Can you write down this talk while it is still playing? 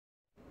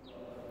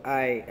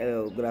Hi,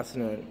 hello, good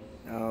afternoon.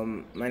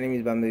 My name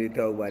is Bamdeli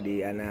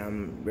Ogbadi, and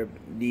I'm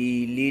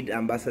the lead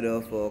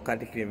ambassador for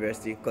Catholic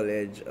University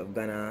College of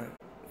Ghana,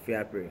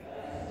 Fiapre.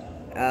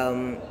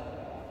 Um,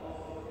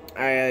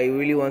 I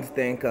really want to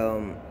thank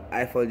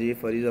I4G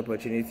for this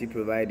opportunity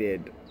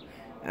provided.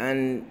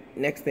 And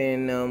next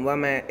thing, why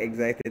am I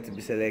excited to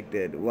be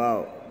selected?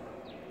 Wow,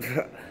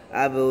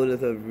 I have a whole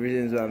lot of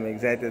reasons why I'm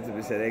excited to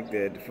be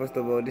selected. First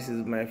of all, this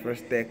is my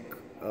first tech,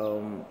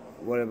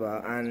 whatever,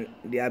 and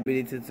the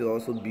ability to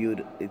also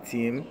build a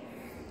team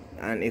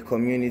and a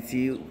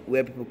community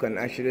where people can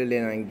actually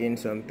learn and gain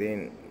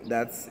something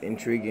that's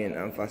intriguing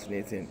and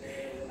fascinating.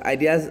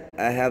 Ideas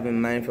I have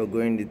in mind for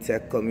growing the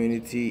tech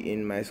community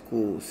in my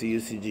school,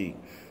 Cucg.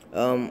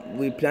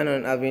 We plan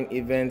on having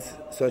events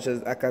such as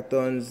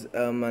hackathons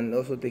and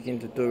also taking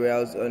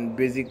tutorials on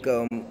basic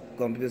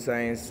computer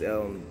science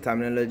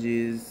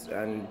terminologies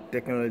and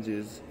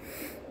technologies.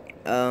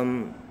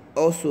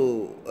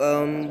 Also,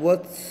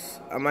 what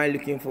am I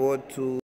looking forward to?